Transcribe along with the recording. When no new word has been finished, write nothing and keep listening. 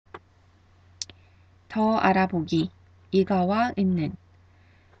더 알아보기. 이가와 있는.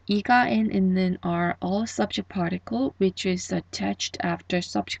 이가 and 있는 are all subject particle which is attached after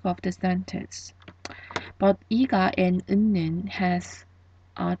subject of the sentence. But 이가 and 있는 has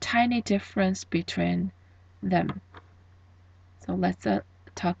a tiny difference between them. So let's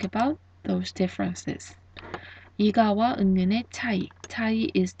talk about those differences. 이가와 있는의 차이. 차이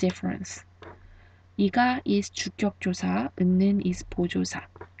is difference. 이가 is 주격조사, 있는 is 보조사.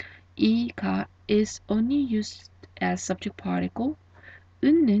 이가 is only used as subject particle.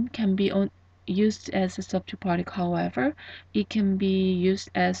 있는 can be used as a subject particle. However, it can be used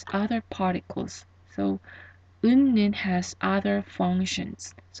as other particles. So 있는 has other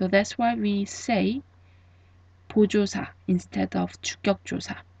functions. So that's why we say 보조사 instead of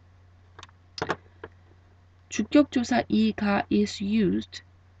주격조사. 주격조사 이가 is used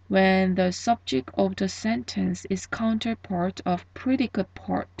when the subject of the sentence is counterpart of predicate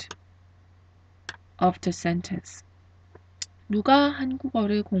part of the sentence. 누가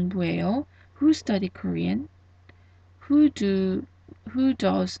한국어를 공부해요? Who study Korean? Who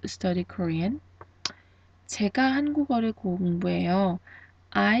does study Korean? 제가 한국어를 공부해요.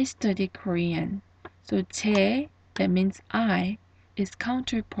 I study Korean. So 제, that means I, is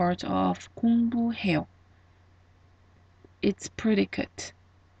counterpart of 공부해요. It's predicate.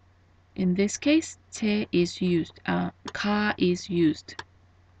 In this case, 제 is used. 가 is used.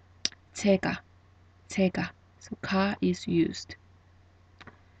 제가. So 가 is used.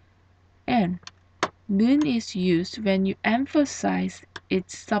 And 는 is used when you emphasize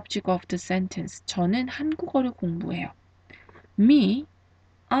its subject of the sentence. 저는 한국어를 공부해요. Me,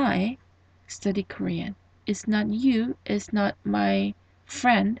 I study Korean. It's not you, it's not my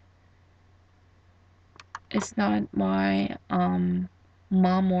friend, it's not my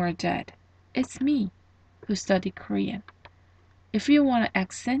mom or dad. It's me who study Korean. If you want to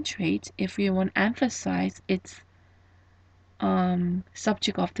accentuate, if you want to emphasize its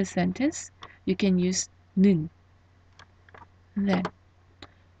subject of the sentence, you can use 는. Then,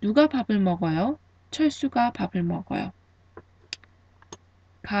 누가 밥을 먹어요? 철수가 밥을 먹어요.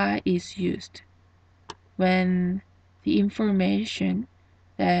 가 is used when the information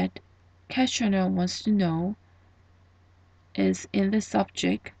that questioner wants to know is in the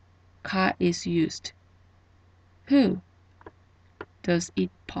subject. 가 is used. Who does eat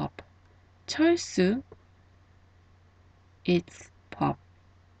pop? 철수 eats pop.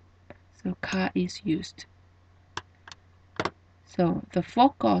 So 가 is used. So the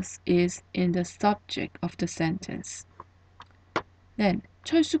focus is in the subject of the sentence. Then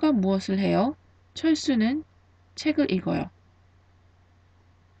철수가 무엇을 해요? 철수는 책을 읽어요.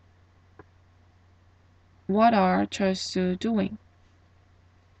 What are 철수 doing?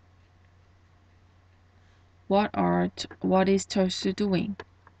 What is 철수 doing?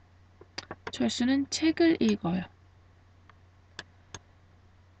 철수는 책을 읽어요.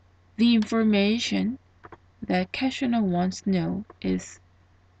 The information that questioner wants to know is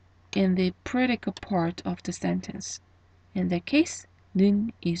in the predicate part of the sentence. In that case,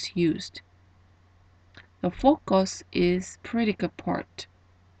 는 is used. The focus is predicate part.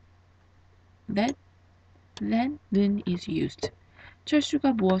 Then 는 is used.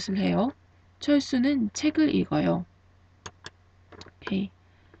 철수가 무엇을 해요? 철수는 책을 읽어요. Okay.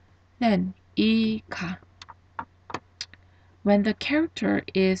 Then 이가. When the character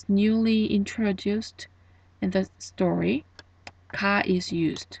is newly introduced in the story, 가 is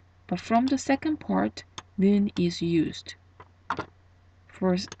used. But from the second part, 는 is used.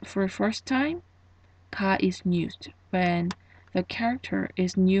 For first time, 가 is used when the character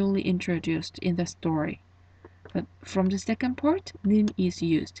is newly introduced in the story. But from the second part, 는 is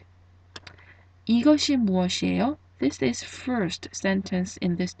used. 이것이 무엇이에요? This is first sentence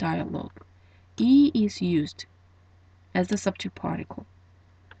in this dialogue. 이 is used as the subject particle.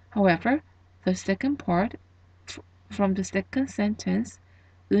 However, the second part, from the second sentence,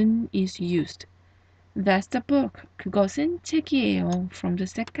 은 is used. That's the book. 그것은 책이에요. From the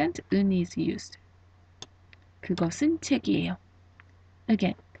second, 은 is used. 그것은 책이에요.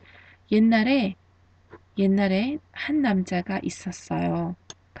 Again, 옛날에 한 남자가 있었어요.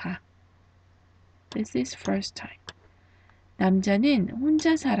 가. This is first time. 남자는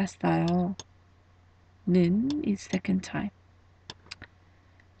혼자 살았어요. 는 is second time.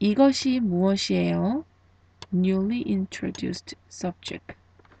 이것이 무엇이에요? Newly introduced subject.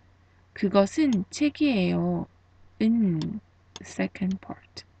 그것은 책이에요. 은 second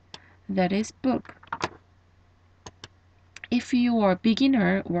part. That is book. If you are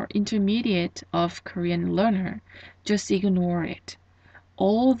beginner or intermediate of Korean learner, just ignore it.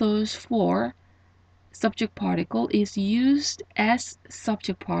 All those four subject particle is used as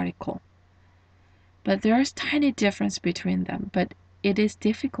subject particle. but there's tiny difference between them. But it is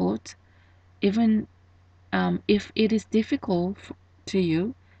difficult, even if it is difficult to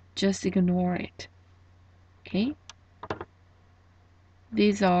you, just ignore it. Okay?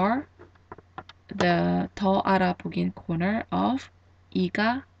 These are the 더 알아보긴 corner of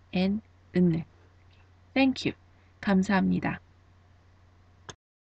이가 and 은. Thank you. 감사합니다.